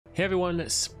Hey everyone,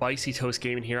 Spicy Toast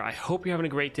Gaming here. I hope you're having a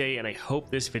great day and I hope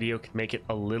this video can make it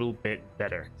a little bit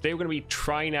better. Today we're going to be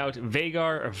trying out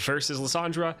Veigar versus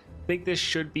Lissandra. I think this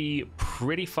should be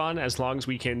pretty fun as long as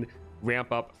we can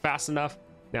ramp up fast enough.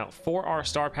 Now for our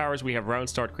star powers, we have round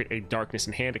start, create a darkness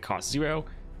in hand at cost 0.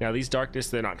 Now these darkness,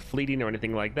 they're not fleeting or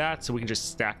anything like that, so we can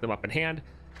just stack them up in hand.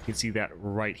 You can see that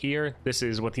right here. This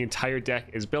is what the entire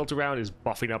deck is built around, is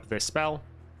buffing up this spell.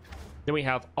 Then we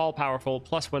have all powerful,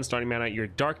 +1 starting mana. Your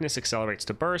darkness accelerates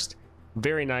to burst.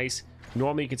 Very nice.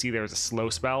 Normally you can see there's a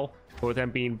slow spell, but with them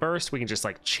being burst, we can just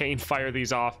like chain fire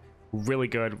these off. Really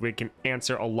good. We can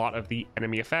answer a lot of the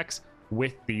enemy effects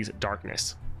with these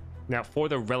darkness. Now for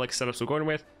the relic setups we're going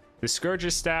with, the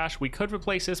Scourge's Stash, we could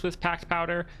replace this with Packed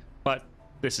Powder, but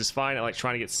this is fine. I like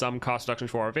trying to get some cost reduction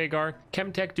for our Veigar.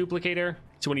 Chemtech Duplicator,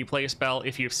 so when you play a spell,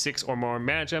 if you have 6 or more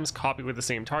mana gems, copy with the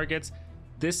same targets.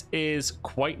 This is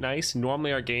quite nice.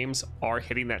 Normally our games are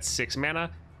hitting that 6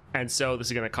 mana, and so this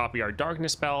is going to copy our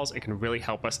darkness spells. It can really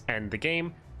help us end the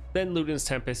game. Then Luden's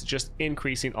Tempest, just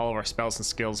increasing all of our spells and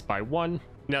skills by 1.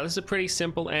 Now this is a pretty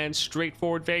simple and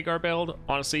straightforward Veigar build.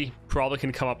 Honestly, probably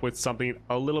can come up with something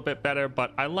a little bit better,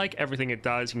 but I like everything it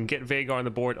does. You can get Veigar on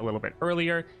the board a little bit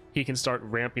earlier. He can start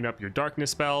ramping up your darkness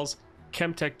spells.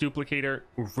 Chemtech Duplicator,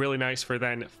 really nice for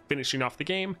then finishing off the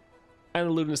game. And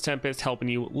the Luden's Tempest helping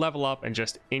you level up and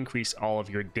just increase all of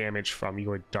your damage from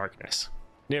your darkness.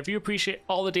 Now, if you appreciate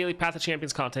all the daily Path of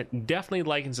Champions content, definitely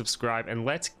like and subscribe, and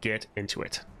let's get into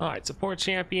it. All right, support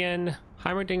champion.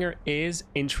 Heimerdinger is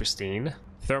interesting.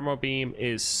 Thermo Beam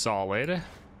is solid.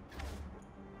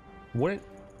 Wouldn't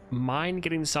mind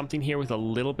getting something here with a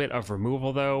little bit of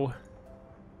removal, though.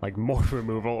 Like more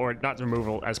removal, or not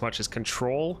removal as much as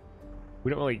control.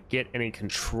 We don't really get any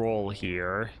control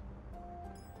here.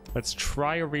 Let's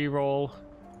try a reroll.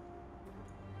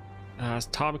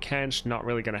 Tom Kench, not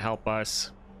really going to help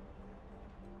us.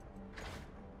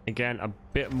 Again, a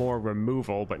bit more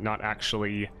removal, but not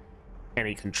actually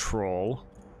any control.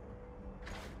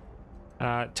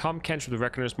 Tom Kench with the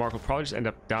Reckoner's Mark will probably just end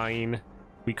up dying.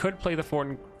 We could play the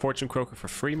Fortune Croaker for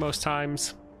free most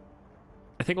times.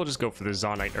 I think we'll just go for the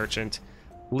Zonite Urchin.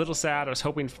 Little sad. I was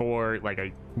hoping for like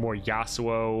a more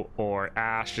Yasuo or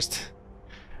Ashe, just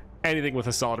anything with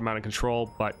a solid amount of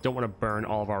control, but don't want to burn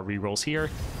all of our rerolls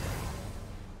here.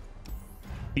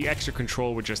 The extra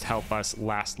control would just help us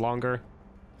last longer.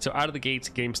 So out of the gates,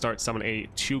 game starts, summon a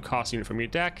 2-cost unit from your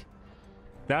deck.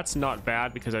 That's not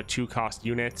bad because a 2-cost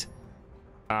unit,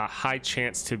 high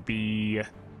chance to be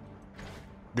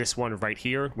this one right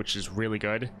here, which is really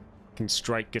good. Can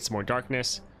strike, get some more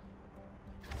darkness.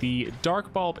 The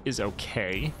Dark Bulb is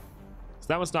okay, so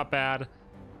that one's not bad.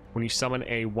 When you summon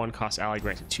a 1-cost ally,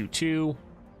 granted 2/2.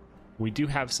 We do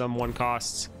have some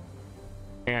 1-costs.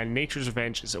 And Nature's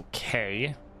Revenge is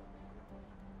okay.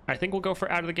 I think we'll go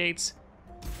for out of the gates.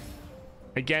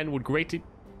 Again, would great to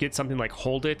get something like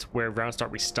Hold It, where round start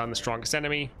we stun the strongest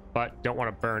enemy, but don't want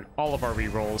to burn all of our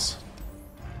rerolls.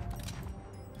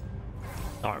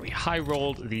 Alright, we high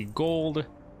rolled the gold.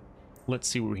 Let's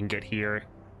see what we can get here.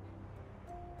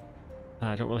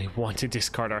 I don't really want to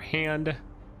discard our hand.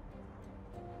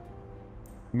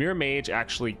 Mirror Mage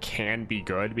actually can be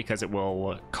good because it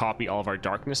will copy all of our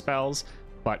darkness spells,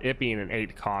 but it being an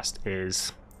 8-cost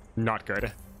is not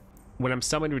good. When I'm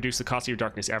summoned, reduce the cost of your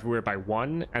darkness everywhere by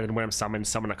 1, and then when I'm summoned,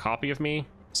 summon a copy of me.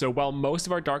 So while most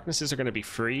of our darknesses are going to be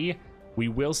free, we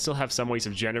will still have some ways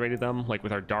of generating them, like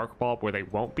with our Dark Bulb where they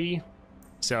won't be.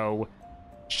 So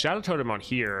Shadow Totem on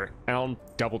here, and I'll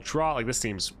double draw. Like, this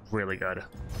seems really good.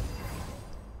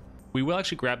 We will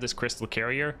actually grab this Crystal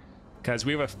Carrier, because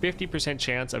we have a 50%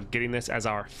 chance of getting this as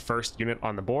our first unit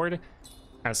on the board.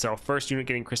 And so first unit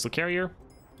getting Crystal Carrier,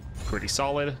 pretty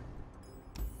solid.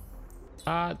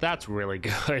 That's really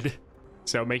good.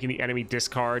 So making the enemy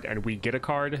discard and we get a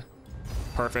card,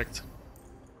 perfect.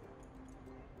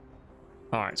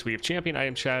 All right, so we have Champion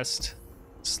Item Chest,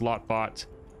 Slot Bot.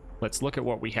 Let's look at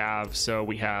what we have. So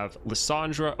we have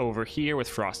Lissandra over here with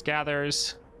Frost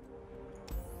Gathers.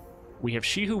 We have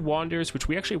She Who Wanders, which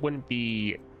we actually wouldn't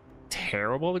be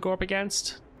terrible to go up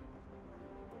against.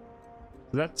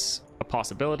 That's a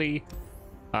possibility.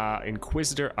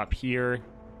 Inquisitor up here.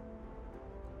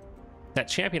 That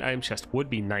Champion Item Chest would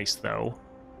be nice though,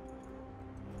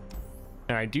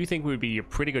 and I do think it would be a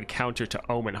pretty good counter to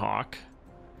Omen Hawk.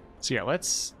 So yeah,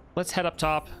 let's head up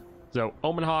top. So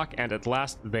Omen Hawk, and at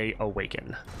last they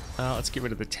awaken. Let's get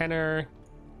rid of the Tenor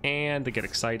and the Get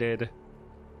Excited.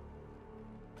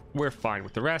 We're fine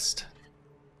with the rest.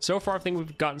 So far, I think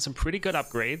we've gotten some pretty good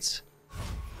upgrades.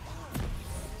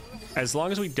 As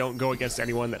long as we don't go against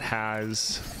anyone that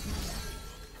has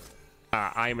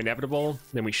I Am Inevitable,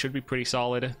 then we should be pretty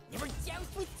solid.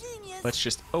 Let's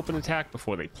just open attack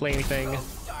before they play anything.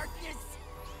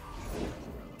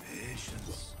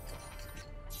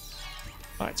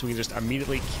 Alright, so we can just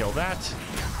immediately kill that.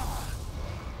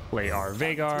 Play our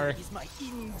Veigar. Is my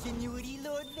ingenuity,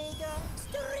 Lord Veigar?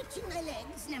 Stretching my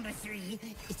legs, number 3.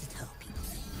 Is it how people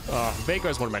say? Veigar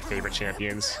is one of my favorite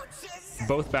champions.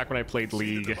 Both back when I played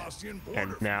League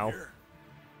and now.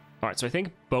 Alright, so I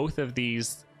think both of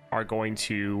these are going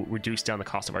to reduce down the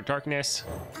cost of our darkness.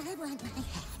 I want my hat,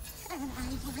 and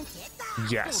I want it.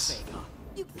 Yes.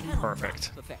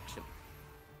 Perfect.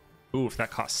 Oof,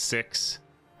 that costs 6.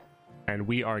 And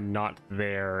we are not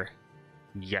there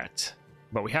yet.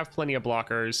 But we have plenty of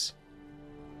blockers.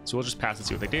 So we'll just pass and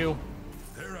see what they do.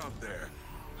 They're out there.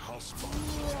 House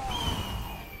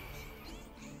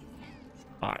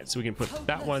Alright, so we can put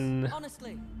that one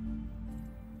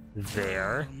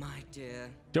there. Oh, my dear.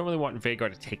 Don't really want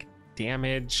Veigar to take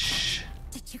damage.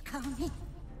 Did you call me?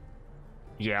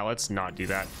 Yeah, let's not do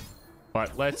that.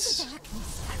 But let's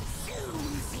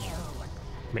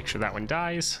make sure that one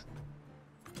dies.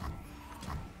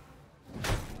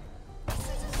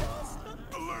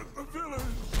 Alert the village.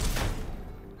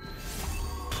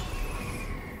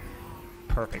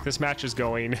 Perfect. This match is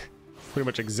going pretty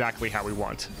much exactly how we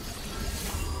want.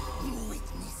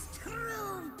 Witness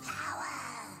true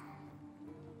power.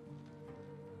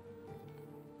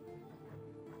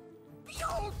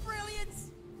 Behold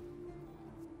brilliance.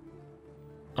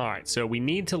 Alright, so we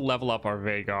need to level up our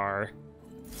Veigar.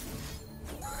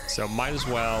 So might as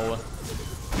well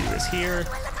do this here.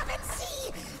 Look up and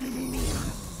see.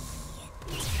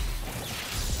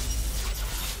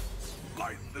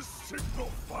 Light the signal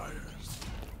fires.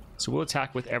 So we'll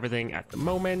attack with everything at the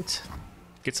moment.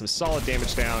 Get some solid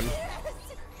damage down.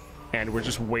 And we're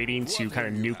just waiting to kind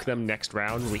of nuke them next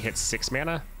round when we hit 6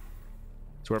 mana.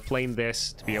 So we're playing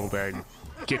this to be able to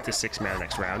get to 6 mana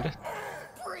next round.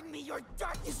 Bring me your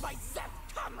darkness, my Seth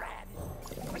comrade.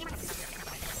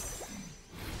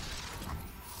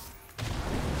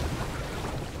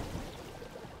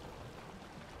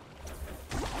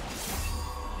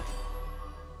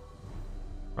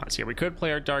 Alright, so yeah, we could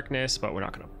play our darkness, but we're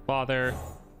not going to bother. And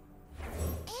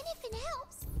if it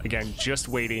helps. Again, just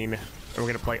waiting. And we're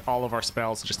going to play all of our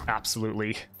spells to just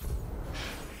absolutely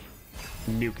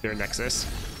nuke their Nexus.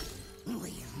 We'll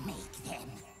make them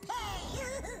pay.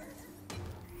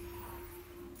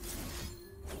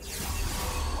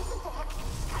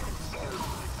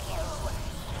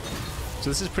 So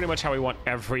this is pretty much how we want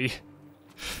every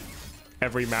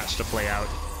match to play out.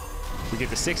 We get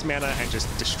the 6 mana and just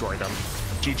destroy them.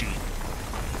 GG.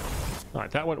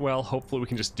 Alright, that went well. Hopefully we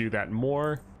can just do that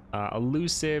more.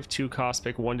 Elusive, 2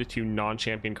 Cosmic, 1/2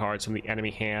 non-champion cards from the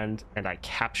enemy hand, and I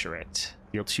capture it.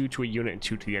 Deal 2 to a unit and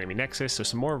 2 to the enemy Nexus, so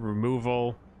some more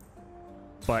removal.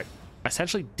 But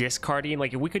essentially discarding,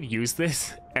 like if we could use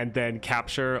this and then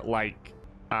capture like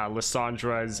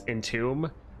Lissandra's Entomb,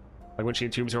 like when she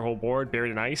entombs her whole board,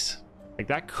 buried in ice, like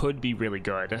that could be really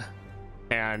good.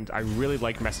 And I really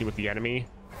like messing with the enemy,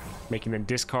 making them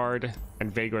discard,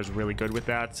 and Veigar is really good with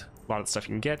that. A lot of the stuff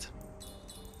you can get.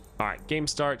 Alright, game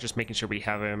start, just making sure we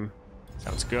have him.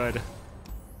 Sounds good.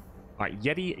 Alright,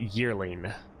 Yeti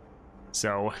Yearling.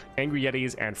 So, Angry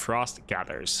Yetis and Frost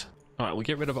Gathers. Alright, we'll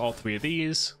get rid of all 3 of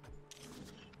these.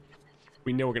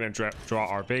 We know we're going to draw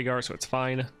our Veigar, so it's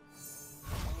fine.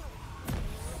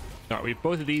 Alright, we have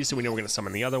both of these, so we know we're going to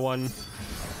summon the other one.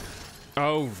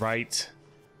 Oh, right.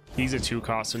 He's a 2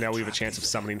 cost, so now we have a chance of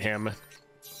summoning him,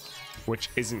 which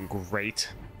isn't great.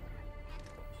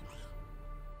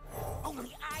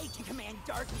 Only I can command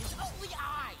darkness. Only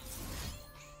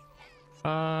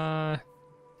I.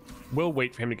 We'll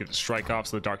wait for him to get the strike off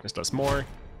so the darkness does more.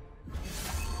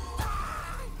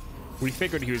 We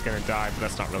figured he was going to die, but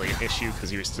that's not really an issue because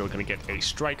he was still going to get a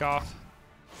strike off.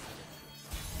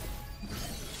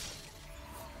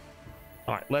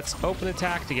 Alright, let's open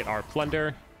attack to get our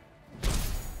plunder.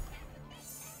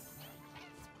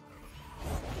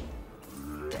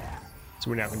 So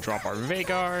we now can drop our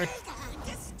Veigar.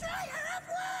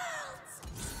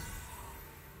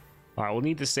 Alright, we'll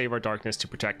need to save our darkness to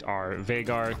protect our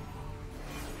Veigar,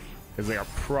 because they are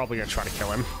probably going to try to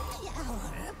kill him.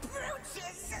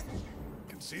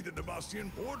 Can see the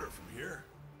Demacian border from here.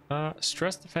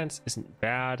 Stress defense isn't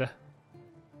bad.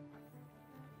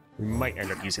 We might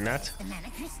end up using that. The mana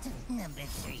crystal number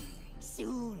 3.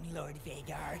 Soon, Lord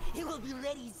Veigar. It will be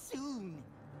ready soon.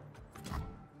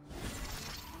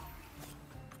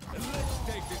 Let's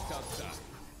take this outside.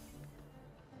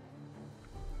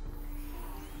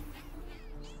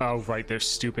 Oh, right, they're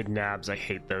stupid nabs. I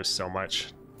hate those so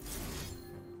much.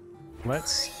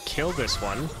 Let's kill this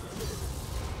one.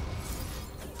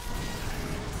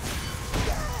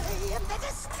 the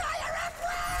destroyer of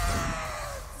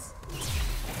worlds!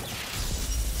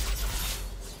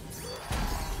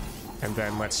 And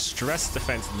then let's stress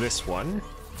defense this one,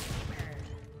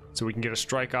 so we can get a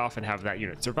strike off and have that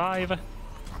unit survive.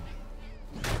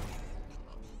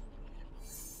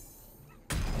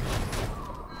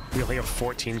 We only have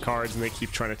 14 cards and they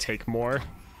keep trying to take more.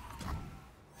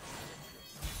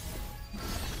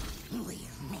 We'll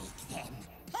make them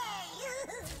pay!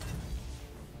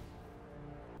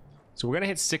 So we're gonna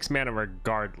hit 6 mana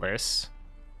regardless.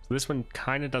 So this one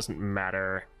kind of doesn't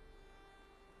matter.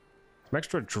 Some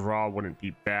extra draw wouldn't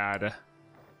be bad.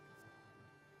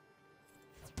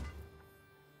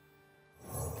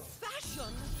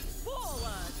 Fashion forward.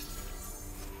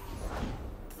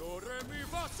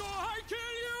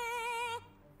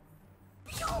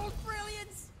 Behold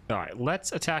brilliance. All right,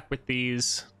 let's attack with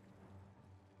these.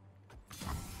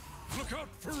 Look out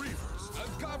for reavers.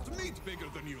 I've carved meat bigger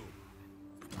than you.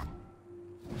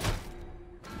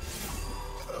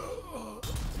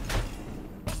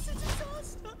 It's a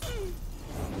disaster.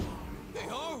 They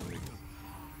are real.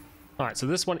 All right, so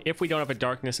this one, if we don't have a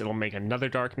darkness, it'll make another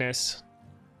darkness.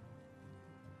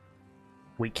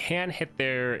 We can hit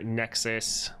their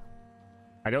Nexus.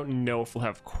 I don't know if we'll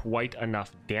have quite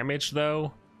enough damage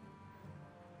though,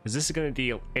 because this is going to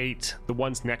deal 8. The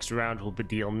ones next round will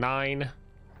deal 9.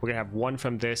 We're gonna have 1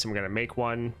 from this, and we're gonna make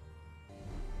 1.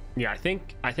 Yeah, I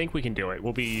think we can do it.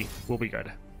 We'll be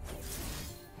good.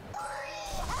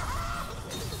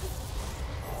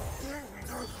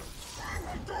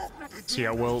 So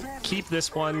yeah, we'll keep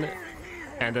this one,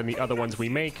 and then the other ones we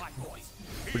make,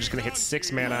 we're just gonna hit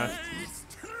 6 mana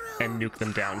and nuke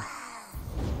them down.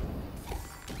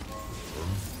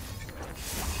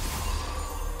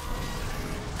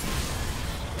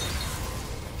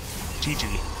 GG.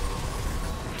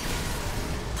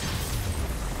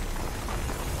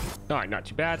 Alright, not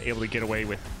too bad. Able to get away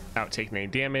without taking any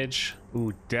damage.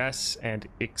 Ooh, Des and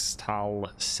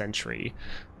Ixtal Sentry.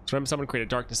 So remember, someone create a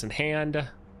darkness in hand.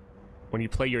 When you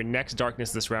play your next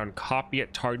darkness this round, copy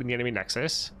it targeting the enemy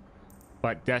nexus.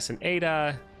 But Des and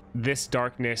Ada, this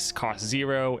darkness costs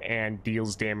 0 and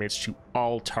deals damage to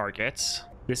all targets.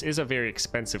 This is a very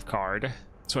expensive card,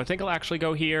 so I think I'll actually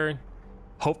go here.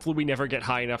 Hopefully we never get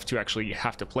high enough to actually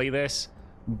have to play this,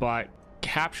 but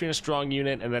capturing a strong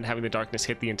unit and then having the darkness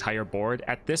hit the entire board,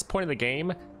 at this point in the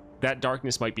game, that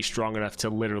darkness might be strong enough to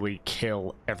literally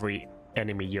kill every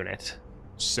enemy unit.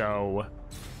 So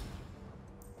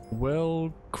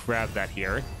we'll grab that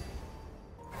here.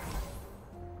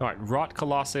 All right, Rot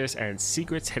Colossus and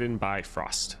Secrets Hidden by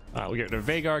Frost. We'll get rid of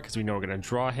Veigar because we know we're going to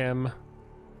draw him.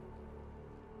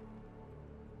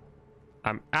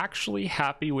 I'm actually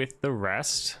happy with the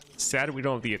rest. Sad we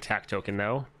don't have the attack token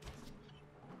though.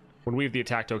 When we have the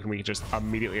attack token, we can just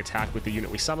immediately attack with the unit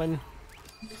we summon.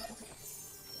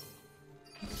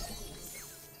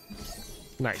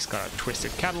 Nice, got a Twisted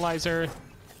Catalyzer.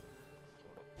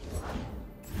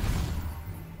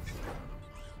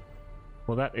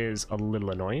 Well, that is a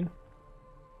little annoying.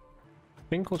 I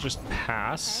think we'll just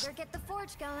pass. Better get the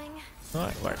forge going. All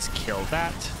right, let's kill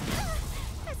that.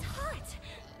 It's hot.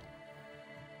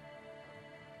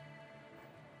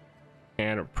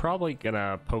 And we're probably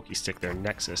gonna pokey stick their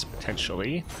Nexus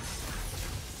potentially.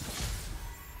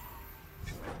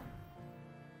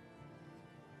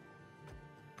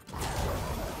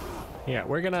 Yeah,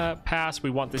 we're gonna pass. We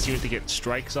want this unit to get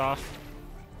strikes off.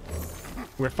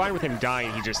 We're fine with him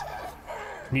dying, he just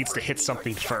needs to hit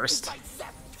something first.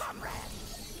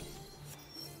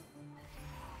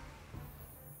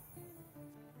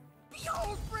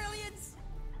 Behold brilliance.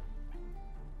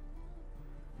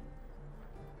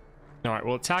 All right,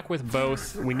 we'll attack with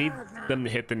both. We need them to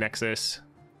hit the Nexus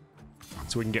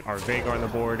so we can get our Veigar on the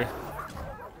board.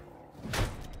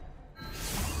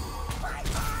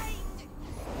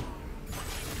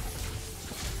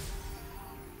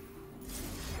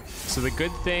 So the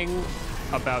good thing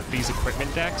about these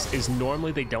equipment decks is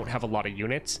normally they don't have a lot of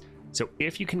units. So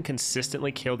if you can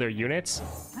consistently kill their units,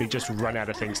 they just run out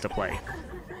of things to play.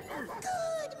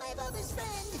 Good, my father's friend.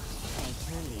 I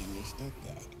totally understood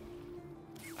that.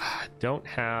 Don't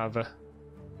have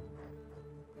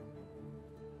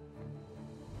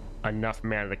enough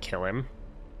mana to kill him.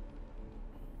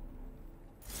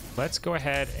 Let's go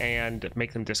ahead and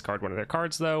make them discard one of their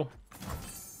cards though.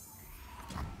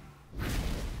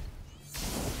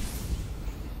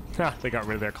 Ha, they got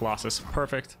rid of their Colossus.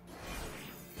 Perfect.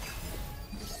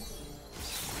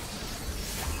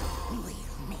 We'll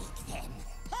make them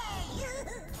pay!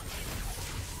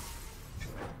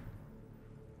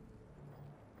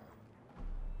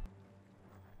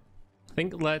 I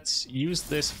think let's use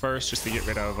this first just to get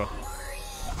rid of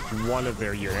one of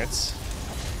their units.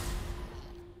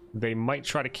 They might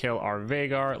try to kill our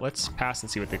Veigar. Let's pass and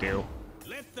see what they do.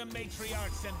 Let the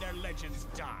matriarchs and their legends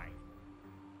die.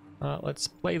 Let's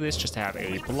play this just to have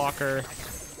a blocker.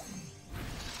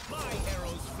 My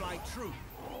arrows fly true.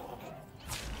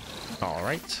 All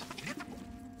right.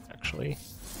 Actually.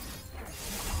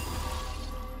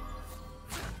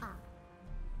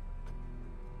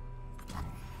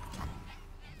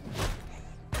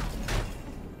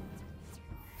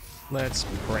 Let's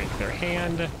break their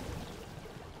hand.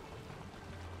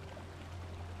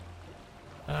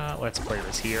 Let's play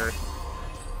this here.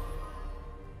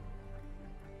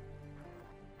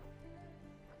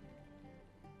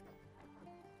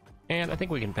 And I think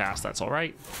we can pass, that's all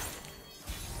right.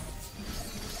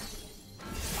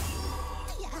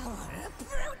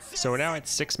 So we're now at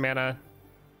 6 mana.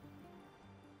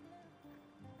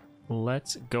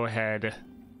 Let's go ahead.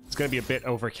 It's going to be a bit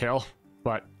overkill,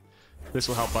 but this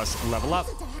will help us level up.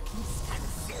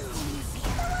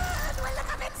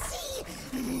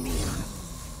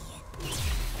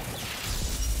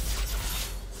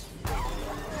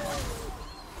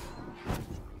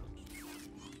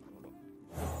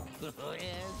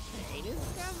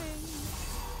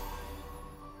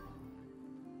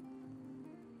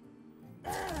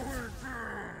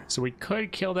 So we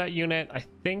could kill that unit, I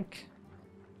think.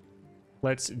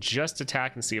 Let's just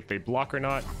attack and see if they block or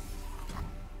not.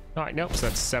 All right, nope, so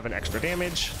that's 7 extra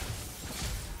damage.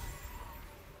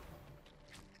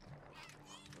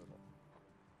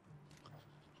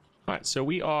 All right, so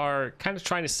we are kind of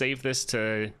trying to save this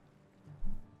to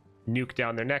nuke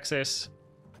down their Nexus.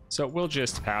 So we'll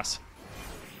just pass.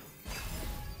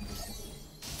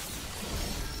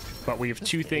 But we have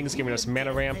 2 things giving us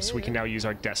mana ramps. We can now use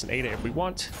our Destinator if we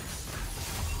want.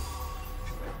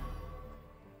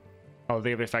 Oh,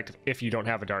 they have the effect if you don't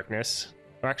have a darkness.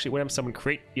 Or actually, when someone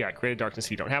create a darkness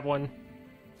if you don't have one.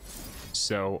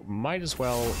 So might as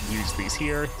well use these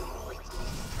here.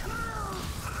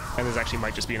 And this actually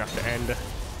might just be enough to end.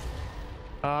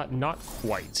 Not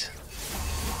quite.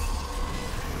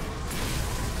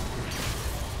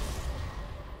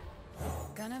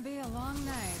 Gonna be a long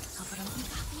night.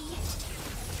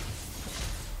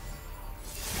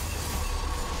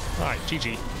 Alright,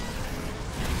 GG.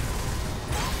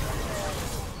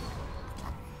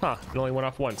 Huh, it only went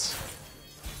off once.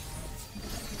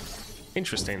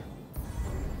 Interesting.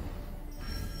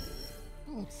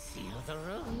 Seal the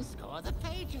room, score the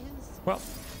pages. Well,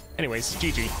 anyways,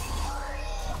 GG.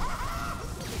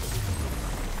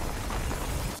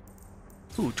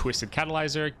 Ooh, Twisted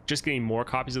Catalyzer. Just getting more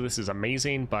copies of this is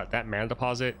amazing, but that mana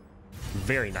deposit,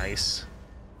 very nice.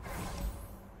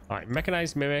 Alright,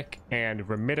 Mechanized Mimic and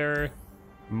Remitter,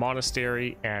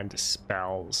 Monastery, and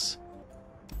Spells.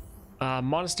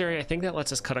 Monastery, I think that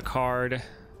lets us cut a card.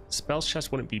 Spells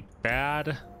chest wouldn't be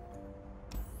bad.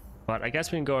 But I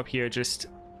guess we can go up here, just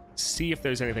see if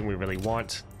there's anything we really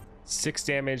want. 6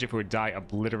 damage if we would die,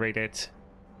 obliterate it.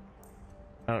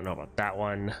 I don't know about that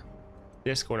one.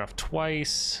 This going off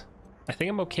twice. I think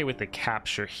I'm okay with the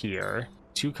capture here.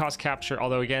 2 cost capture,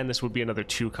 although again, this would be another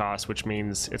 2 cost, which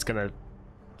means it's gonna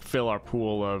fill our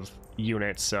pool of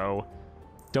units, so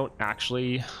don't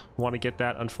actually want to get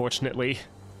that, unfortunately.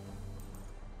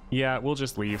 Yeah, we'll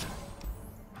just leave.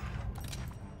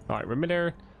 All right,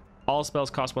 Remitter. All spells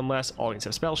cost 1 less. All units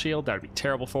have spell shield. That would be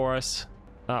terrible for us.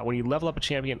 When you level up a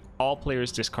champion, all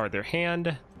players discard their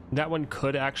hand. That one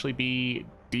could actually be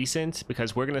decent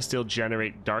because we're going to still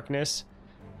generate darkness,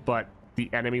 but the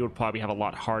enemy would probably have a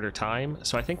lot harder time.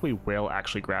 So I think we will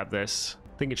actually grab this.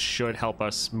 I think it should help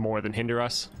us more than hinder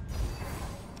us.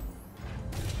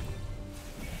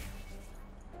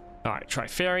 All right,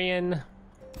 Trifarian.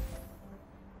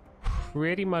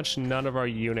 Pretty much none of our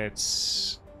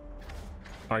units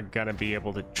are gonna be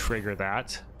able to trigger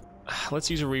that. Let's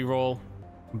use a reroll.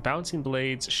 Bouncing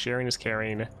Blades, Sharing is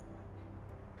Caring.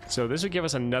 So this would give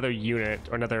us another unit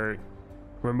or another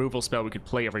removal spell we could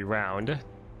play every round.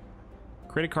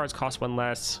 Created cards cost 1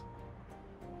 less.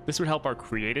 This would help our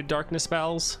created darkness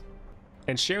spells.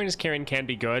 And Sharing is Caring can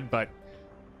be good, but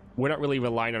we're not really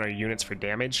relying on our units for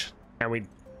damage. And we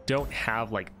don't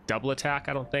have like double attack,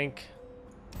 I don't think.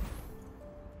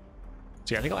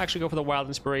 So yeah, I think I'll actually go for the Wild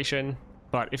Inspiration.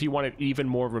 But if you wanted even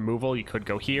more removal, you could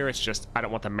go here. It's just I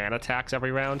don't want the mana tax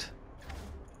every round.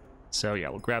 So yeah,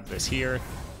 we'll grab this here.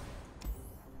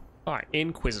 All right,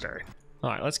 Inquisitor. All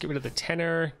right, let's get rid of the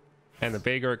Tenor and the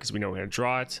Veigar because we know we're going to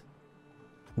draw it.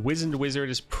 Wizened Wizard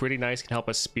is pretty nice. Can help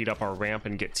us speed up our ramp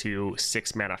and get to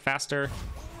 6 mana faster.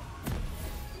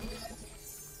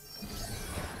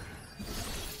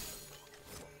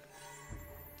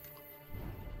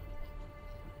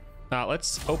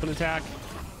 Let's open attack.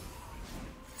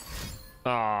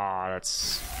 Ah, that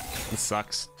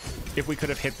sucks. If we could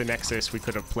have hit the Nexus, we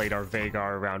could have played our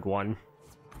Veigar round 1.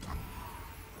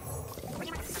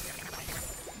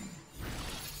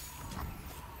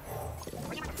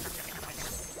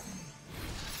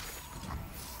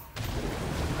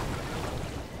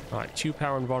 Alright, 2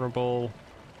 power invulnerable.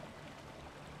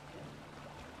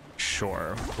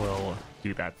 Sure, we'll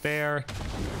do that there.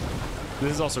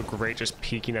 This is also great, just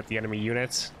peeking at the enemy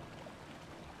units.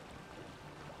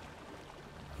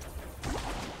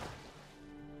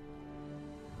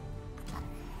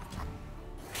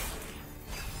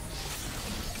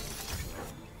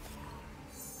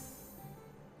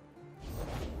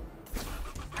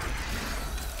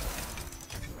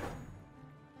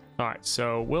 Alright,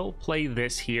 so we'll play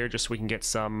this here just so we can get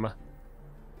some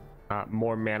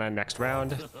more mana next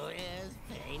round. Yes,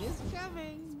 pain is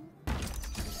coming.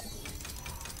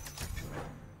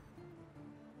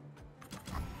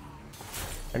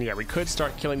 And yeah, we could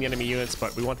start killing the enemy units,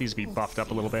 but we want these to be buffed up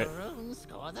a little bit.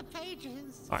 Score the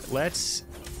pages. Alright, let's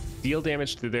deal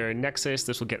damage to their Nexus.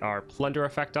 This will get our Plunder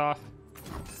effect off.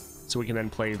 So we can then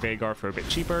play Veigar for a bit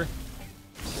cheaper.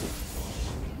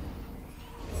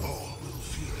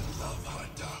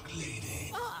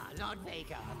 Lord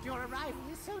Veigar, your arrival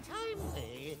is so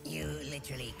timely. You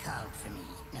literally called for me,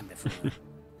 number 4.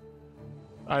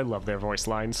 I love their voice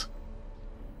lines.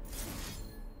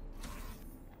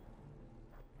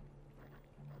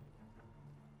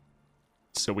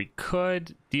 So we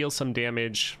could deal some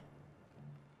damage.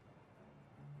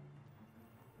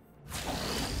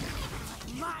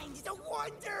 Mind is a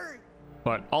wonder.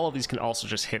 But all of these can also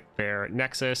just hit their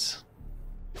Nexus.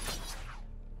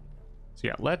 So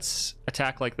yeah, let's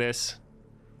attack like this.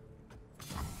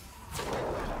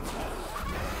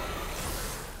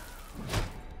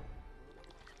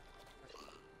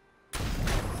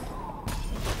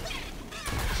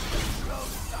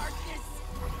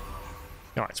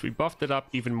 Alright, so we buffed it up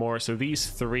even more. So these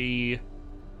 3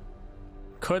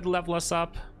 could level us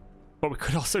up, but we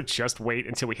could also just wait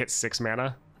until we hit 6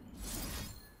 mana.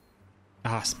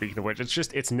 Ah, speaking of which,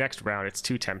 it's next round. It's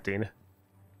too tempting.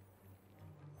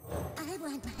 I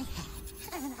want my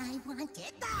hat, and I want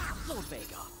it now. Lord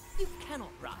Veigar, you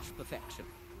cannot rush perfection.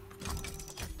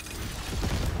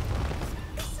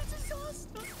 It's a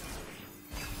disaster.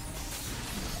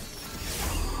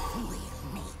 We'll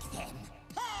make them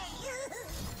pay.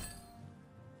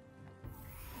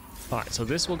 Alright, so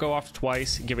this will go off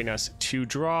twice, giving us 2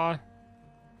 draw.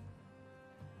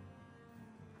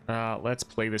 Let's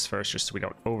play this first just so we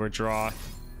don't overdraw.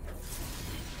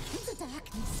 The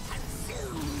darkness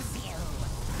consumes you.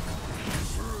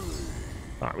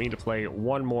 Alright, we need to play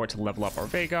 1 more to level up our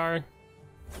Veigar. I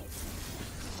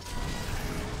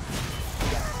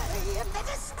am the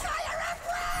destroyer of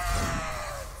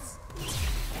worlds.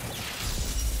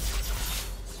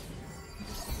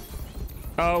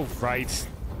 Oh, right.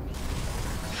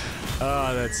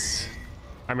 That's...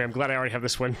 I mean, I'm glad I already have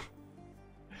this one.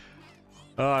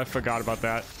 Oh, I forgot about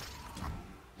that.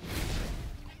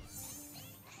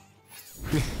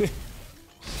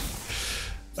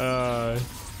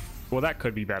 Well, that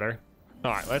could be better.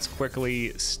 Alright, let's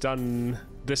quickly stun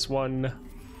this one.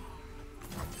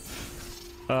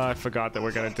 I forgot that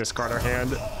we're gonna discard our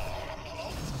hand.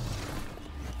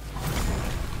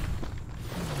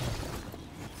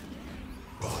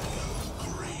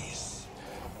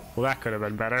 Well, that could have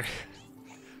been better.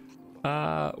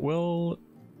 We'll...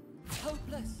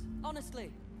 Hopeless,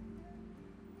 honestly.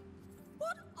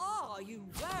 What are you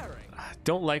wearing?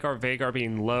 Don't like our Veigar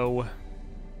being low.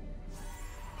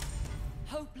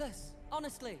 Hopeless,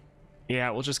 honestly. Yeah,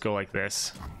 we'll just go like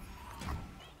this.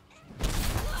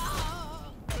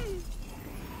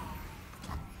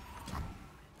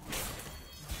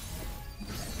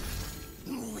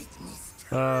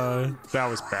 That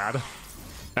was bad.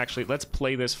 Actually, let's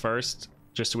play this first,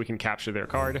 just so we can capture their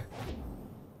card.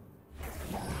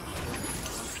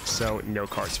 So, no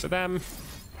cards for them.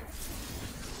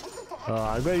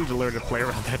 I'm going to need to learn to play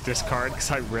around that discard,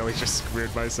 because I really just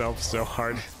screwed myself so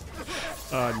hard.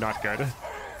 Not good.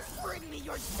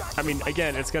 I mean,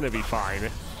 again, it's going to be fine,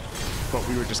 but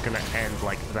we were just going to end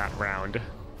like that round.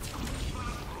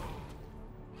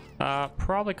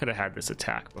 Probably could have had this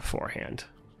attack beforehand.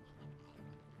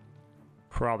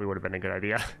 Probably would have been a good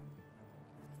idea.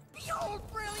 Behold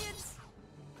brilliance!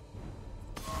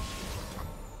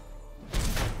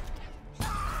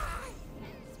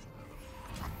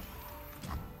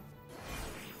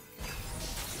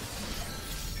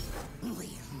 We'll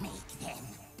make them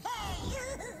pay!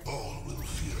 All will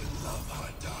fear and love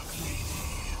our dark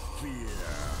lady. Fear.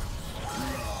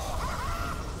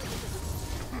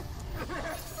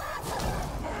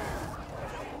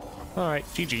 All right,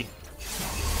 GG.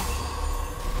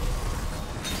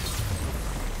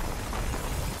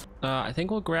 I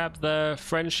think we'll grab the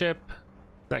friendship.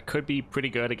 That could be pretty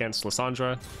good against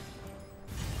Lissandra.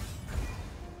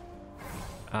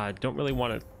 Don't really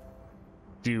want to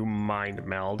do mind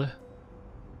meld.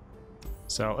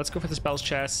 So let's go for the spells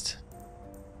chest.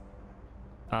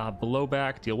 Below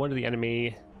back, deal 1 to the enemy.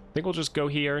 I think we'll just go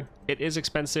here. It is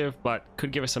expensive, but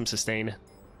could give us some sustain.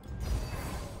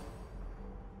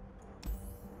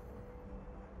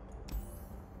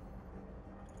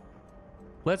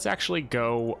 Let's actually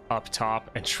go up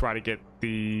top and try to get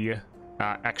the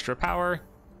extra power.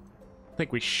 I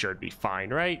think we should be fine,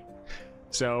 right?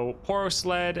 So, Poro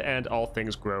Sled and all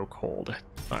things grow cold.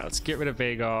 All right, let's get rid of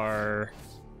Veigar.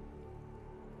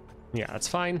 Yeah, that's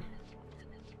fine.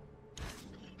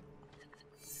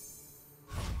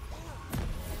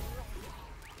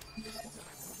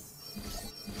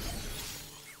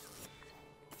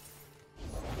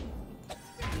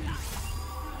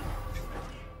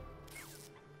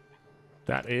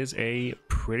 That is a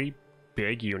pretty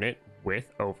big unit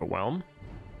with Overwhelm.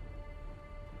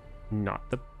 Not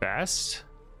the best.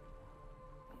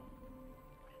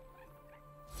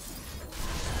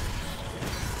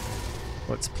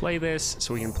 Let's play this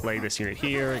so we can play this unit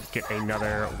here, get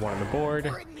another one on the board.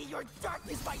 Bring me your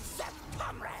darkness, my Seth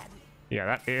comrade. Yeah,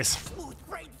 that is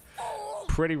Smooth-brained fool.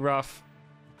 pretty rough.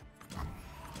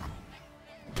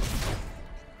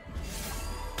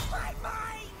 My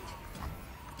mind.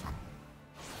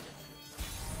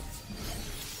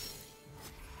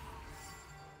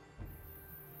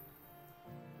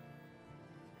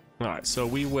 Alright, so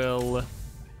we will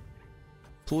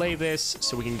play this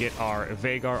so we can get our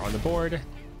Veigar on the board.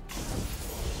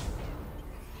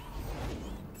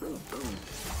 Good,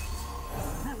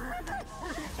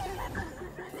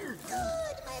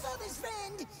 my mother's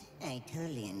friend. I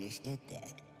totally understood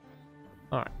that.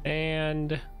 Alright,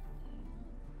 and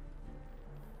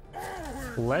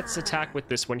let's attack with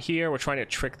this one here. We're trying to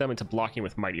trick them into blocking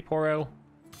with Mighty Poro.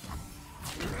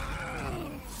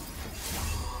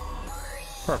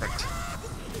 Perfect.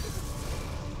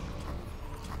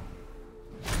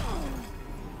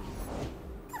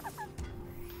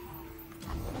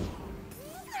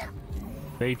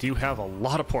 They do have a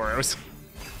lot of Poros.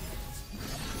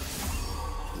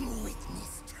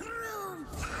 Witness true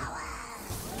power.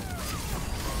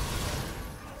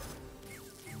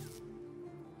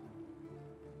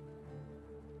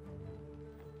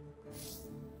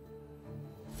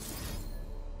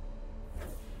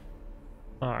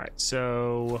 Alright,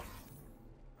 so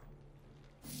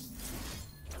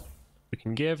we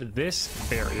can give this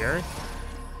barrier.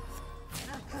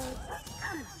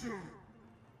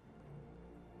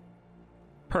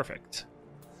 Perfect.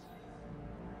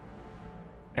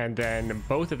 And then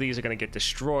both of these are going to get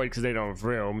destroyed because they don't have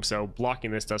room, so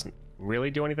blocking this doesn't really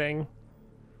do anything.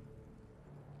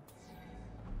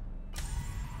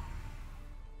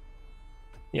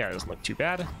 Yeah, it doesn't look too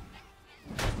bad.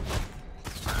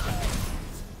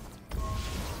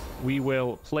 We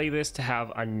will play this to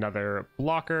have another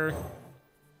blocker.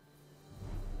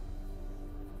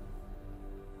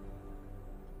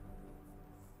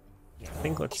 I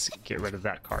think let's get rid of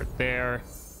that card there.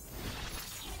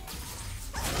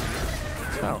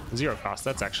 Oh, 0 cost.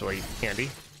 That's actually handy.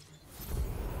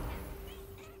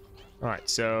 Alright,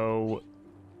 so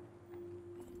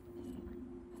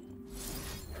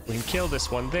we can kill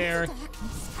this one there.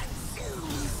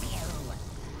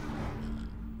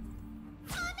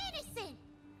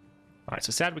 Alright,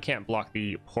 so sad we can't block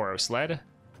the Poro Sled.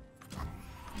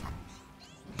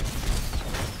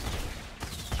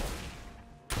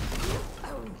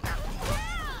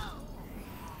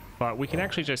 But we can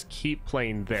actually just keep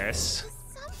playing this.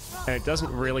 And it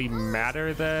doesn't really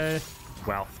matter the...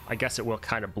 Well, I guess it will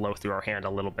kind of blow through our hand a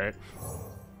little bit.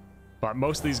 But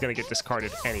most of these are going to get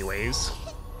discarded anyways.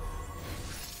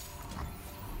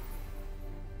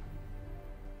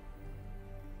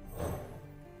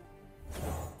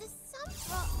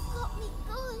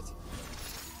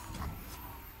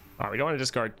 Alright, we don't want to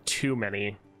discard too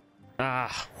many.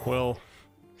 We'll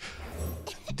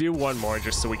do one more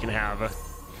just so we can have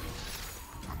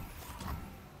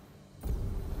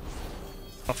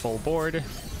a full board.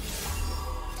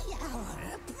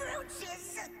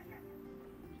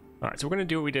 Alright, so we're going to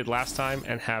do what we did last time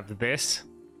and have this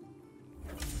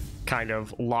kind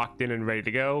of locked in and ready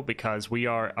to go because we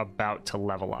are about to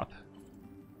level up.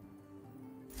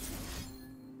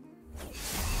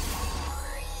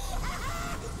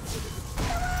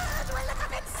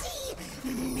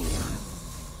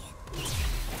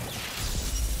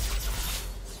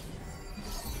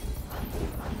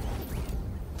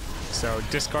 So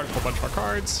discard a whole bunch of our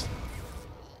cards.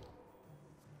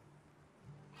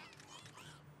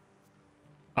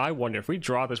 I wonder if we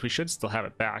draw this, we should still have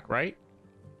it back, right?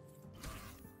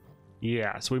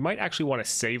 Yeah, so we might actually want to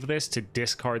save this to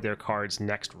discard their cards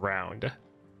next round.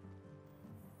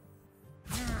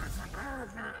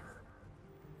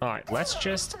 Alright, let's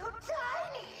just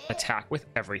attack with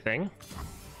everything.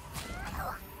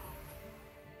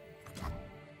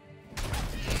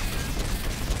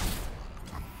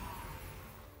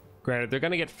 Granted, they're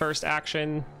going to get first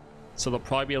action, so they'll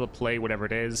probably be able to play whatever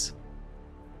it is.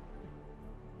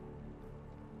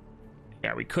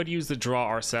 Yeah, we could use the draw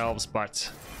ourselves,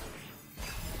 but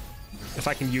if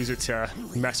I can use it to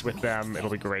mess with them, it'll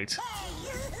be great.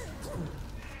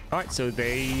 Alright, so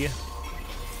they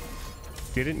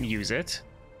didn't use it.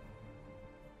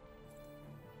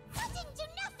 That didn't do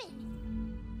nothing.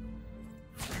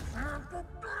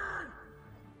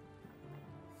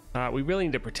 We really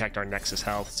need to protect our Nexus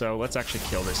health, so let's actually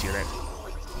kill this unit.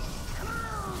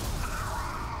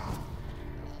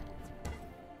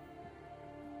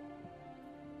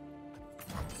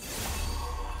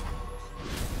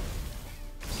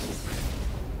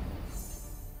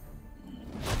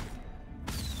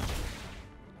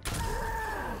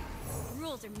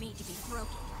 Rules are made to be broken,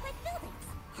 like buildings.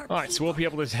 Alright, so we'll be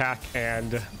able to attack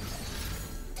and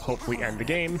hopefully end the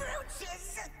game.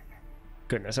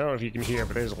 Goodness, I don't know if you can hear,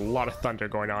 but there's a lot of thunder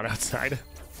going on outside.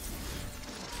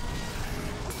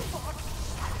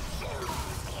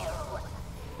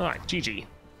 Alright, GG.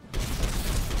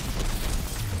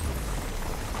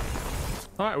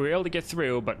 Alright, we were able to get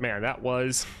through, but man, that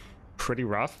was pretty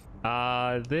rough.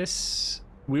 We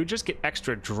would just get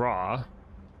extra draw.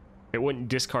 It wouldn't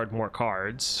discard more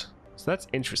cards. So that's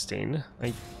interesting.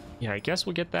 I guess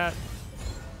we'll get that.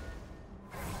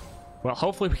 Well,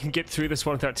 hopefully we can get through this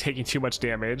one without taking too much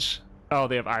damage. Oh,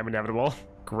 they have I'm Inevitable.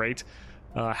 Great.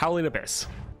 Howling Abyss.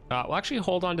 We'll actually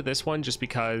hold on to this one just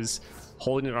because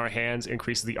holding it in our hands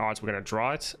increases the odds we're going to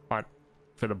draw it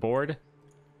for the board.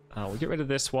 We'll get rid of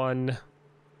this one.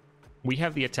 We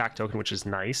have the attack token, which is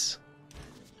nice.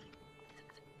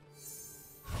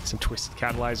 Some Twisted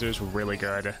Catalyzers, really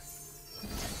good.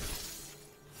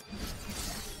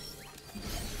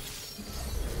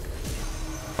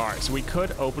 Alright, so we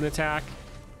could open attack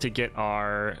to get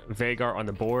our Veigar on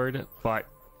the board, but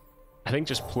I think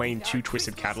just playing 2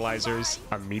 Twisted Catalyzers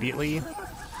immediately.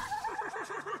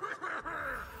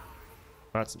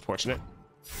 That's unfortunate.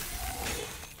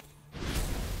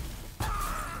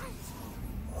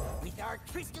 With our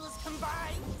crystals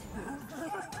combined.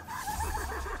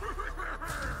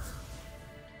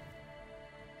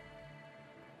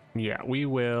 Yeah, we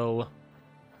will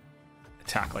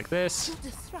attack like this. To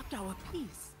disrupt our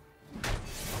peace.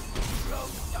 Rogue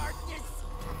darkness.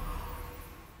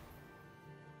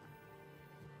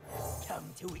 Come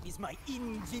to witness my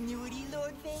ingenuity,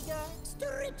 Lord Veigar.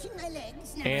 Stretching my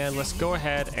legs. And let's go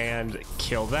ahead and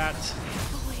kill that.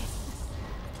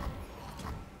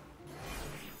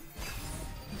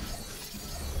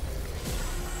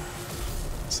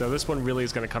 So this one really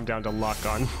is going to come down to luck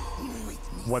on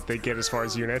what they get as far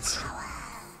as units.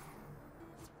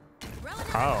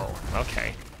 Oh,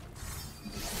 okay.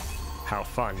 How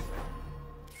fun.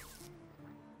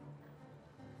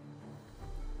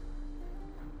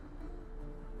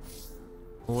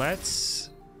 Let's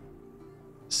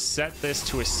set this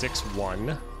to a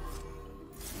 6-1.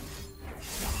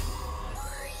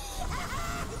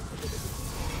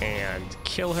 And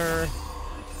kill her.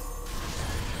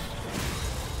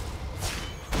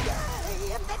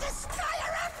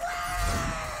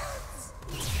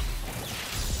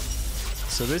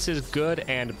 So this is good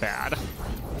and bad.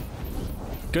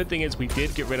 Good thing is we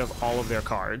did get rid of all of their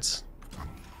cards.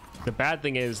 The bad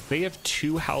thing is they have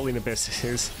 2 Howling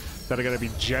Abysses that are going to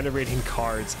be generating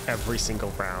cards every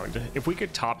single round. If we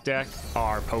could top deck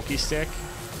our Pokey Stick,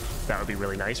 that would be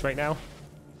really nice right now.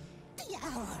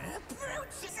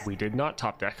 We did not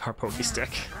top deck our Pokey Stick.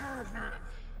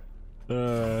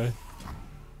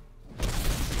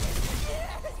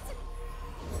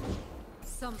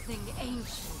 Something ancient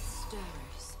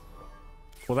stirs.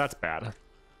 Well, that's bad.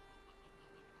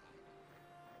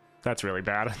 That's really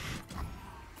bad.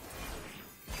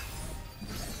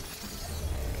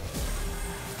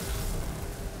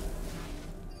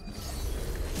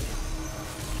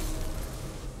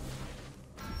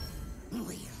 We'll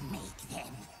make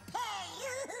them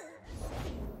pay.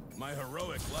 My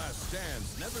heroic last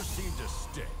stands never seem to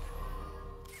stick.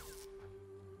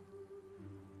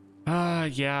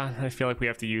 Yeah, I feel like we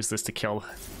have to use this to kill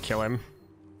him.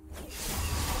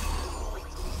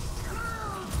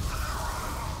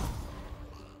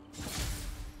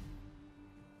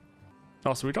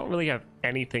 Also, we don't really have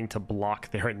anything to block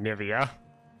their Nivea.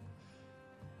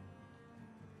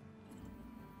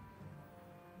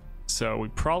 So we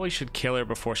probably should kill her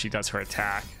before she does her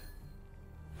attack.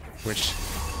 Which,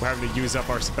 we're having to use up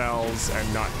our spells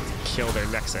and not kill their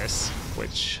Nexus,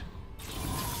 which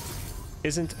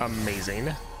isn't amazing.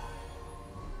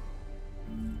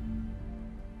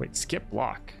 Wait, skip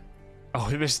block.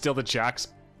 Oh, there's still the Jack's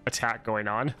attack going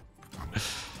on.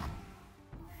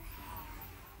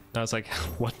 I was like,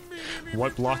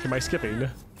 what block am I skipping?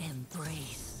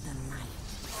 Embrace the night.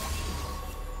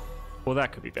 Well,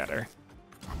 that could be better.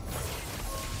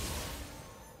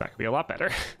 That could be a lot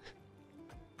better.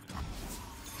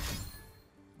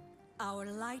 Our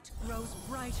light grows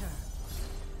brighter.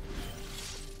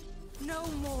 No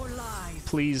more lies.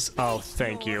 Please. Oh,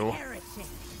 thank you. Heretic.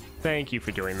 Thank you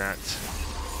for doing that.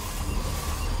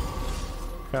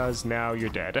 Because now you're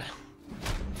dead.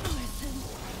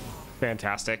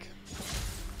 Fantastic.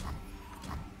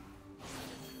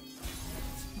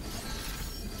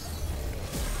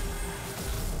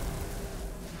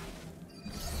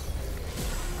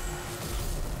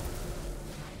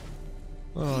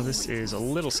 Oh, this is a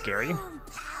little scary.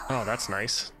 Oh, that's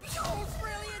nice.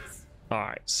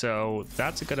 Alright, so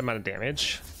that's a good amount of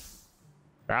damage.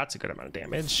 That's a good amount of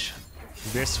damage.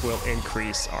 This will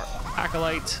increase our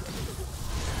Acolyte.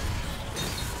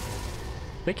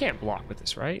 They can't block with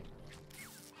this, right?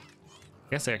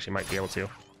 I guess they actually might be able to.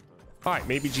 Alright,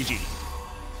 maybe GG.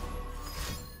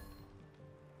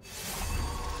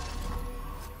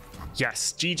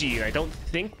 Yes, GG. I don't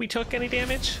think we took any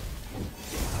damage.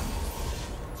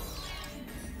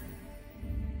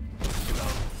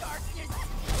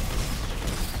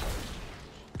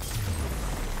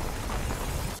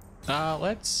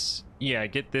 Let's,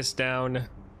 get this down.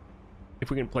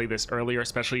 If we can play this earlier,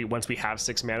 especially once we have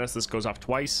 6 mana, so this goes off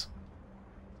twice.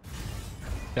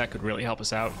 That could really help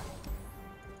us out.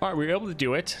 Alright, we were able to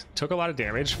do it. Took a lot of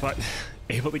damage, but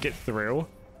able to get through.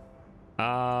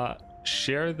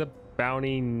 Share the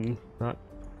bounty. Not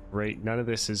great. None of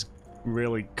this is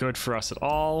really good for us at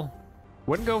all.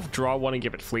 Wouldn't go draw one and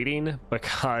give it fleeting,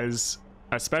 because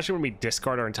especially when we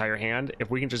discard our entire hand,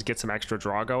 if we can just get some extra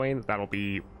draw going, that'll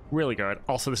be really good.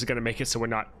 Also, this is going to make it so we're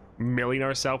not milling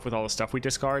ourselves with all the stuff we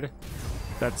discard.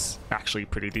 That's actually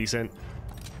pretty decent.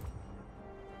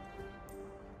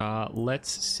 Let's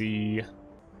see.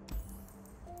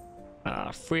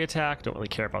 Free attack, don't really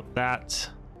care about that.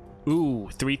 Ooh,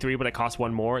 3/3, but it costs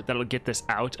 1 more. That'll get this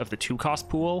out of the 2-cost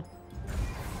pool.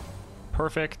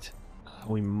 Perfect.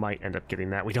 We might end up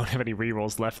getting that. We don't have any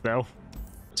rerolls left, though.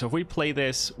 So if we play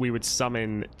this, we would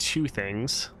summon 2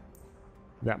 things.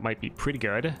 That might be pretty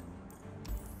good.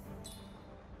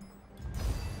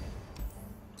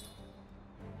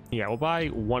 Yeah, we'll buy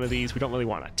one of these. We don't really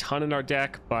want a ton in our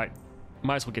deck, but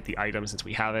might as well get the item since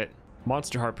we have it.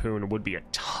 Monster Harpoon would be a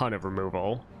ton of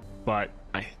removal, but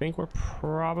I think we're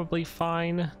probably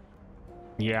fine.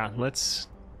 Yeah, let's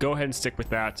go ahead and stick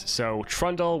with that. So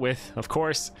Trundle with, of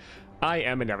course, I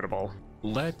Am Inevitable.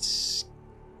 Let's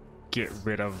get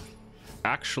rid of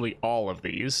actually all of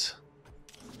these.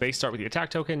 They start with the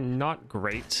attack token, not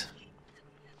great.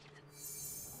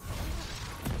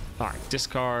 All right,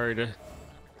 discard.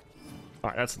 All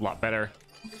right, that's a lot better.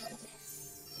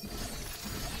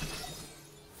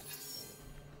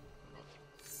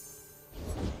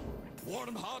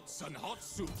 Warm hearts and hot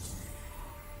soups.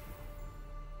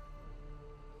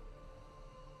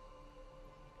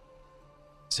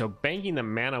 So banking the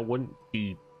mana wouldn't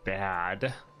be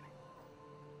bad.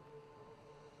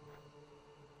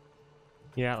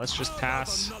 Yeah, let's just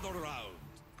pass. Another round.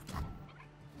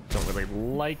 Don't really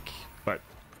like, but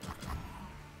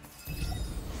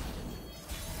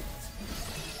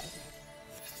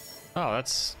oh,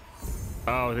 that's,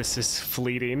 oh, this is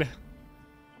fleeting.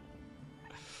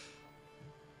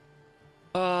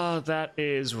 Oh, that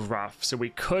is rough. So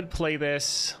we could play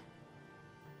this,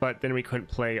 but then we couldn't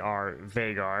play our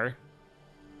Veigar.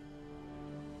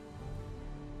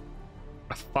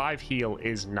 A 5 heal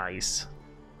is nice,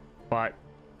 but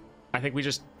I think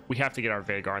we have to get our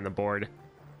Veigar on the board.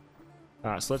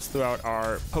 So let's throw out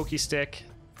our Pokey Stick.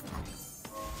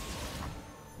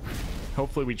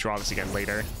 Hopefully we draw this again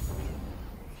later.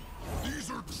 These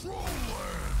are troll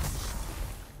lands.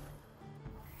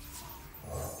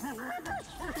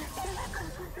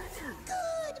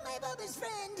 Good, my Bubba's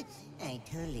friend. I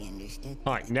totally understood.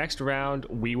 All right, next round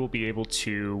we will be able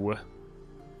to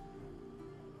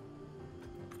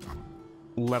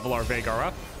level our Veigar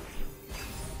up.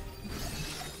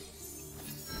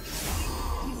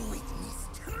 Witness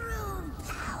true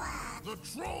power. The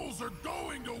trolls are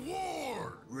going to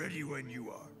war. Ready when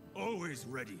you are. Always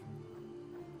ready.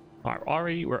 All right,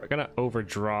 already we're gonna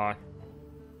overdraw.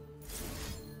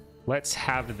 Let's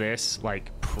have this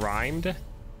like primed.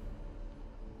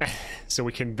 so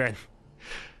we can then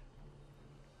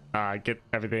get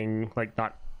everything, like,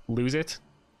 not lose it.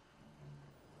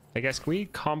 I guess, can we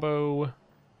combo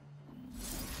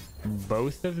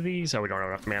both of these? Oh, we don't have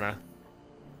enough mana.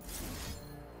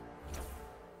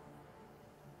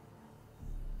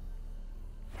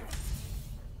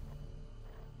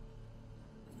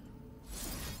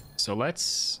 So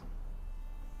let's...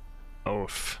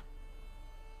 Oof.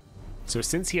 So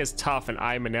since he has tough and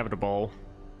I'm inevitable,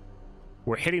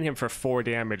 we're hitting him for 4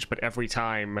 damage, but every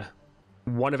time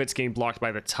one of it's getting blocked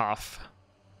by the tough.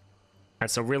 And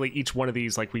so really each one of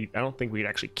these, like, I don't think we'd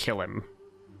actually kill him.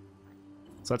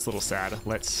 So that's a little sad.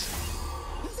 Let's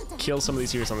kill some of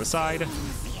these heroes on the side.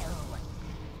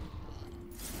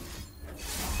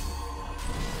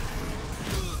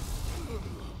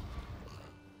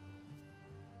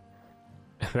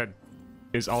 That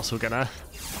is also gonna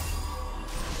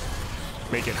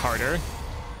make it harder.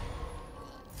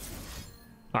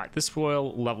 Alright, this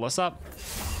will level us up.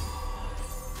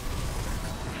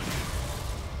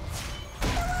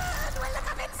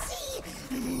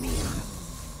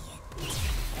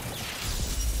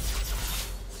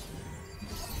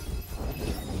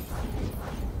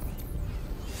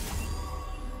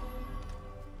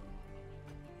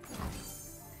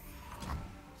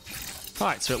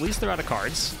 Alright, so at least they're out of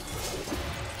cards.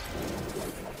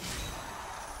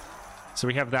 So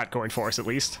we have that going for us at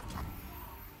least.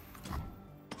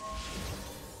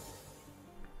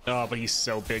 Oh, but he's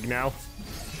so big now.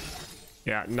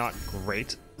 Yeah, not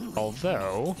great.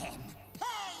 Although...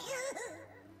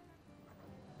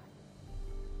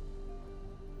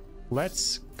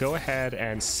 let's go ahead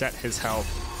and set his health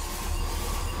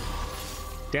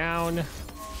down.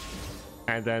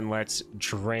 And then let's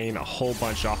drain a whole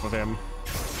bunch off of him.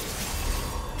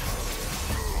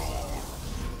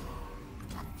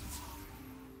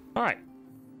 All right.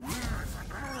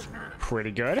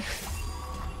 Pretty good.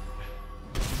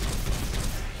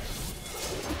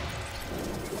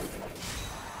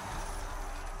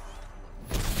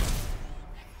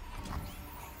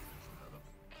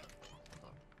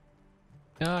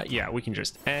 Yeah, we can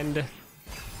just end.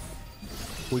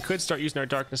 We could start using our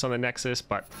darkness on the Nexus,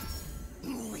 but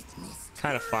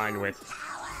kind of fine with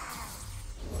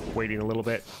waiting a little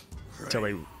bit until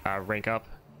they rank up.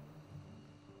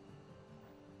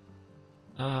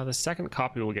 The second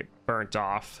copy will get burnt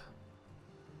off,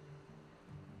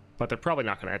 but they're probably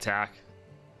not going to attack.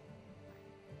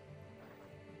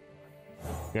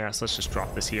 Yeah, so let's just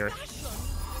drop this here.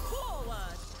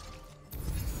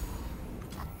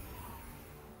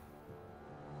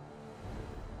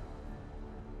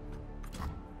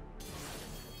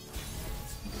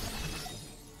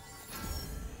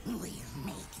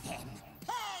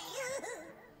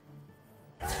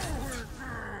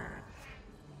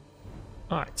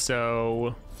 Alright,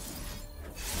 so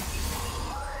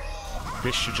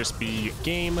this should just be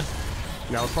game.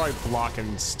 Now we'll probably block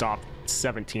and stop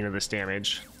 17 of this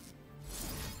damage.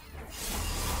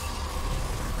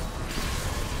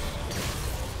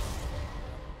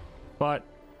 But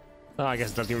I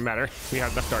guess it doesn't even matter. We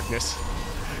have enough darkness.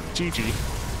 GG.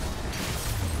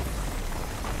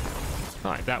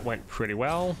 Alright, that went pretty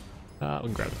well. We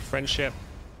can grab the friendship.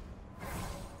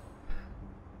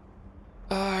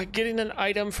 Getting an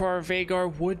item for our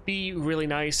Veigar would be really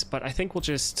nice, but I think we'll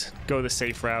just go the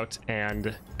safe route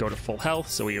and go to full health,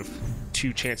 so we have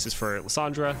 2 chances for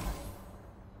Lissandra.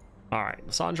 Alright,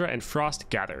 Lissandra and Frost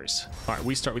Gathers. Alright,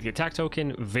 we start with the attack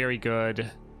token. Very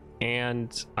good.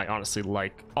 And I honestly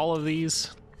like all of these.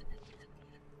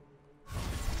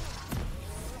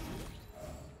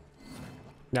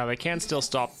 Now, they can still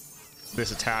stop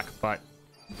this attack, but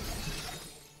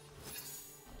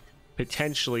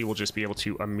potentially we'll just be able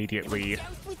to immediately...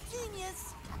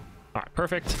 Alright,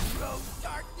 perfect.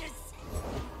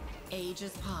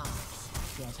 Ages pass,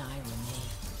 yet I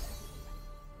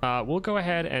remain. We'll go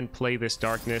ahead and play this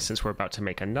darkness since we're about to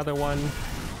make another one.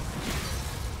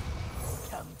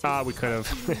 We could have...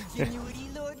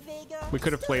 we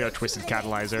could have played our Twisted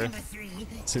Catalyzer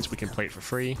since we can play it for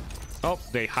free. Oh,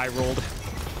 they high rolled.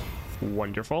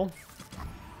 Wonderful.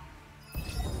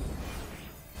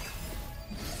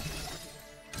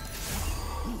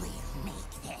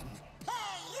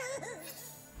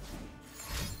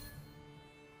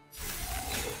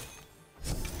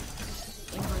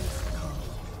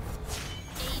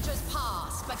 Ages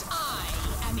pass, but I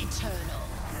am eternal.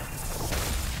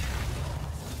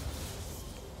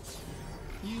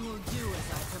 You will do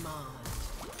as I command.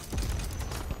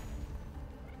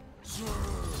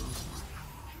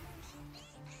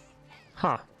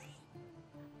 Huh.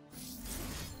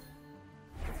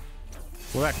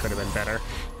 Well, that could have been better.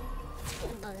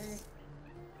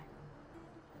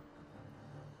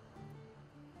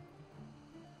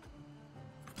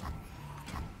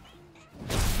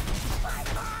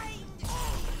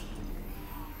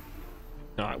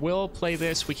 Alright, we'll play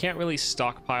this. We can't really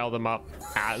stockpile them up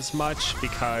as much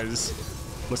because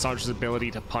Lissandra's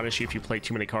ability to punish you if you play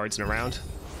too many cards in a round.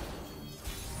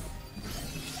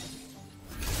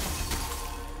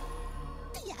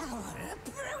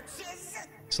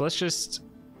 So let's just,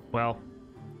 well,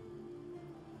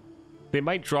 they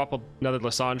might drop another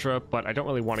Lissandra, but I don't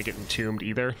really want to get entombed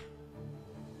either.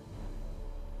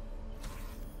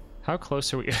 How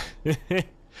close are we?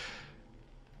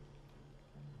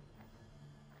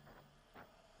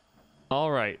 All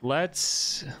right,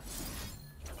 let's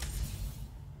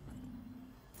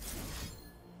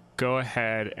go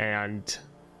ahead and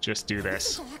just do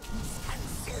this.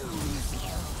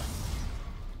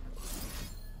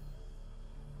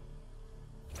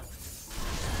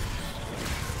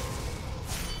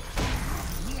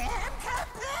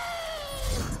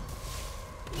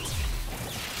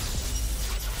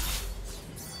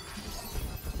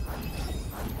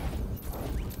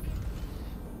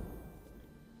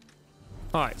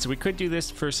 Alright, so we could do this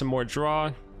for some more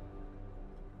draw,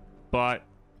 but I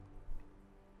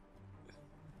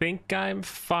think I'm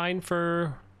fine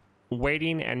for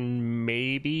waiting and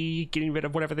maybe getting rid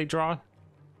of whatever they draw.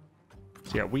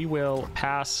 So yeah, we will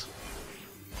pass.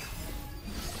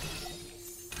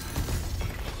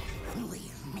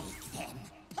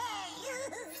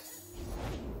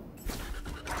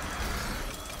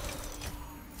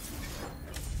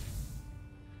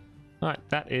 Alright,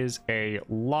 that is a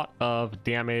lot of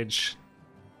damage.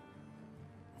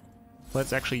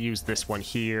 Let's actually use this one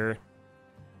here.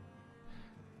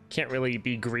 Can't really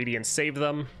be greedy and save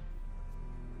them.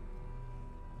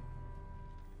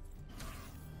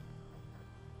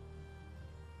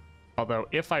 Although,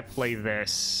 if I play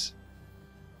this...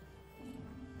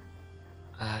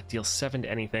 deal 7 to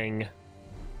anything...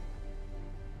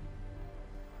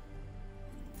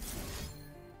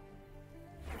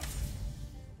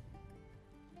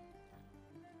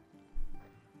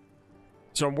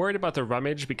 So I'm worried about the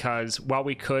rummage because while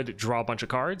we could draw a bunch of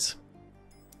cards,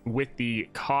 with the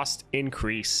cost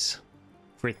increase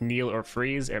with kneel or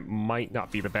freeze, it might not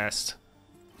be the best.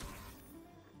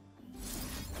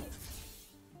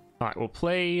 Alright, we'll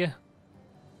play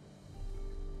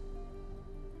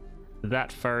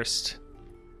that first.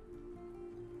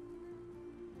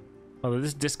 Although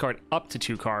this discard up to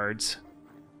 2 cards.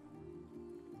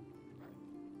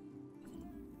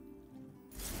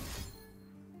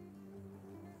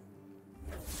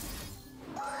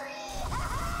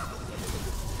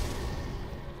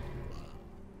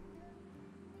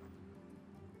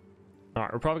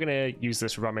 Alright, we're probably going to use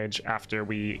this rummage after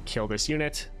we kill this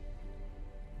unit.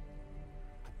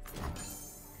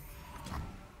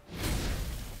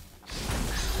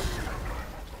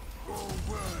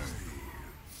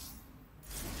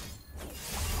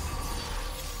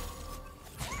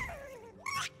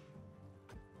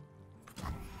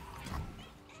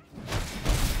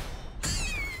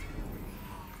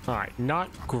 Alright, not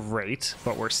great,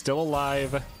 but we're still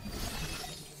alive.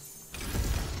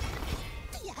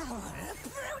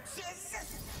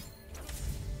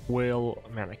 Will,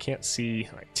 man, I can't see,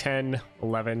 like 10,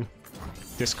 11,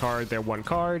 discard their 1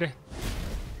 card.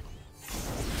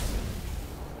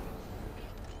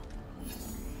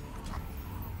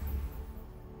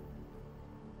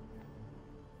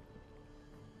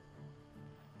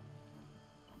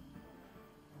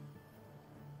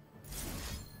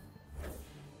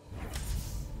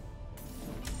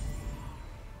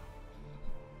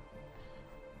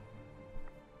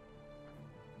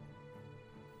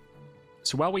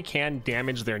 So while we can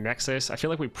damage their Nexus, I feel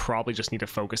like we probably just need to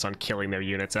focus on killing their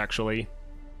units, actually.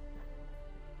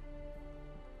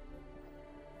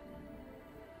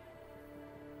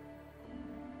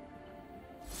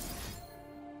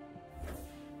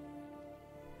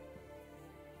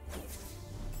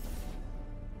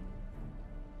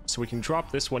 So we can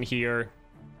drop this one here.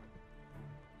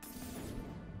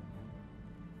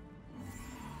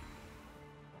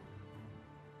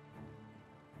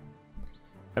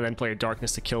 And then play a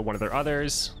Darkness to kill one of their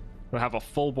others. We'll have a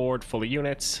full board full of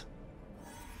units.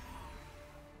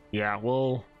 Yeah,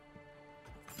 we'll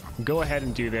go ahead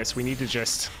and do this. We need to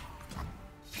just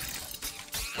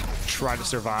try to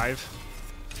survive.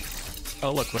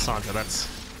 Oh, look, Lissandra. That's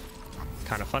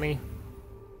kind of funny.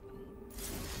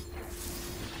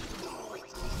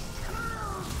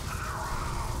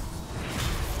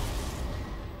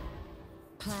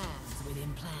 Plans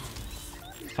within plans.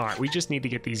 Alright, we just need to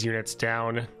get these units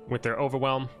down with their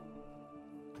overwhelm.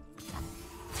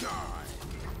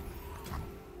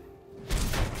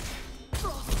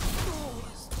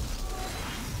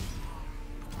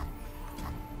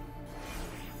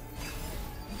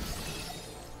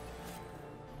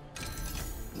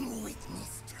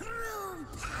 Witness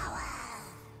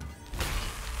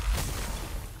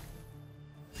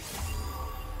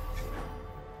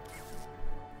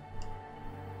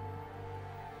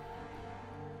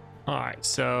All right,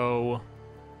 so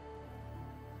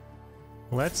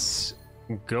let's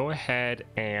go ahead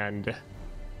and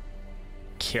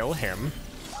kill him.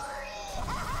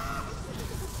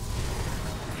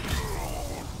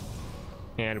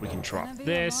 And we can drop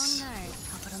this.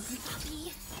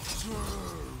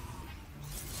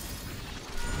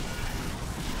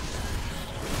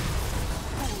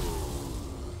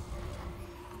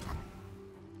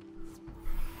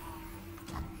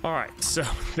 All right, so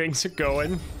things are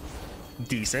going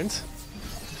decent.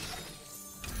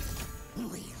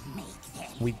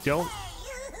 We don't...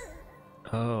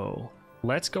 Oh.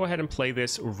 Let's go ahead and play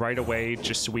this right away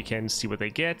just so we can see what they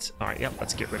get. All right, yep,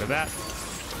 let's get rid of that.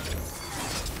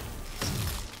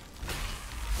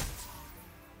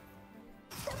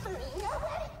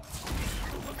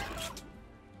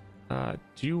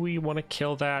 Do we want to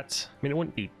kill that? I mean, it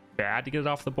wouldn't be bad to get it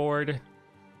off the board.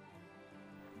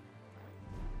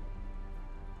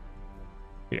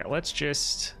 Yeah, let's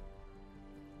just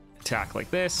attack like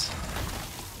this.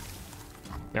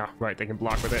 Yeah, right, they can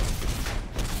block with it.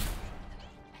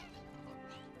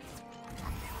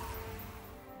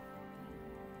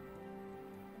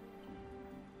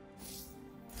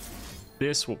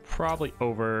 This will probably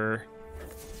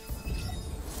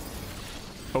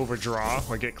overdraw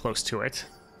or get close to it.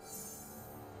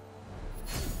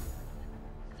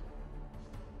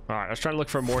 All right, I was trying to look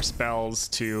for more spells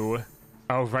to...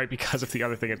 Oh, right, because of the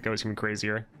other thing, it goes even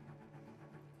crazier.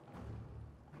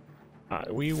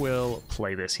 We will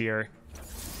play this here.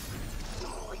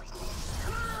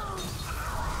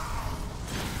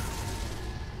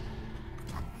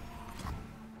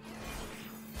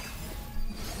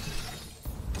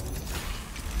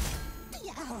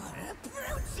 The hour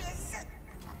approaches.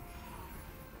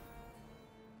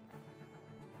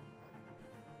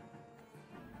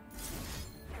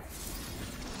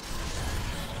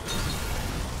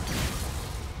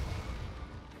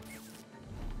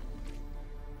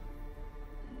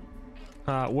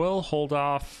 We'll hold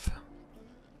off.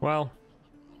 Well,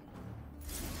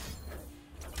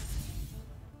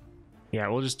 yeah,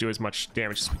 we'll just do as much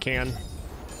damage as we can.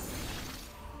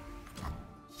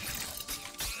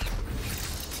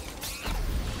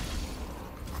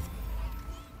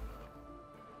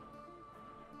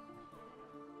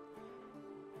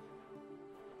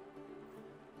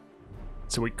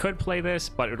 So we could play this,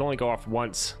 but it would only go off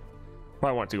once.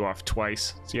 Probably want to go off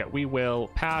twice. So yeah, we will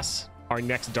pass. Our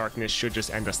next darkness should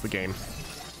just end us the game.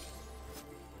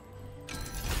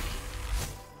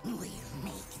 We'll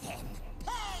make them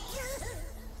pay.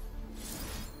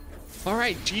 All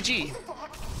right, GG.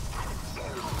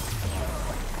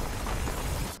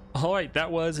 All right,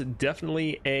 that was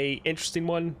definitely a interesting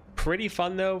one. Pretty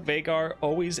fun though. Veigar,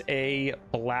 always a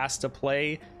blast to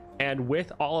play. And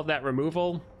with all of that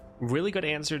removal, really good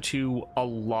answer to a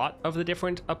lot of the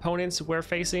different opponents we're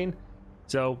facing.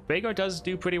 So Veigar does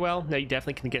do pretty well. Now you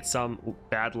definitely can get some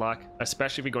bad luck,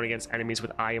 especially if you're going against enemies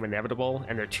with I am inevitable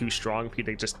and they're too strong for you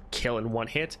to just kill in one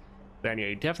hit. Then yeah,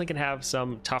 you definitely can have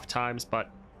some tough times,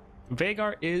 but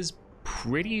Veigar is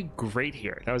pretty great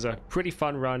here. That was a pretty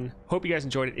fun run. Hope you guys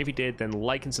enjoyed it. If you did, then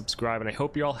like and subscribe, and I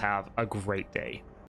hope you all have a great day.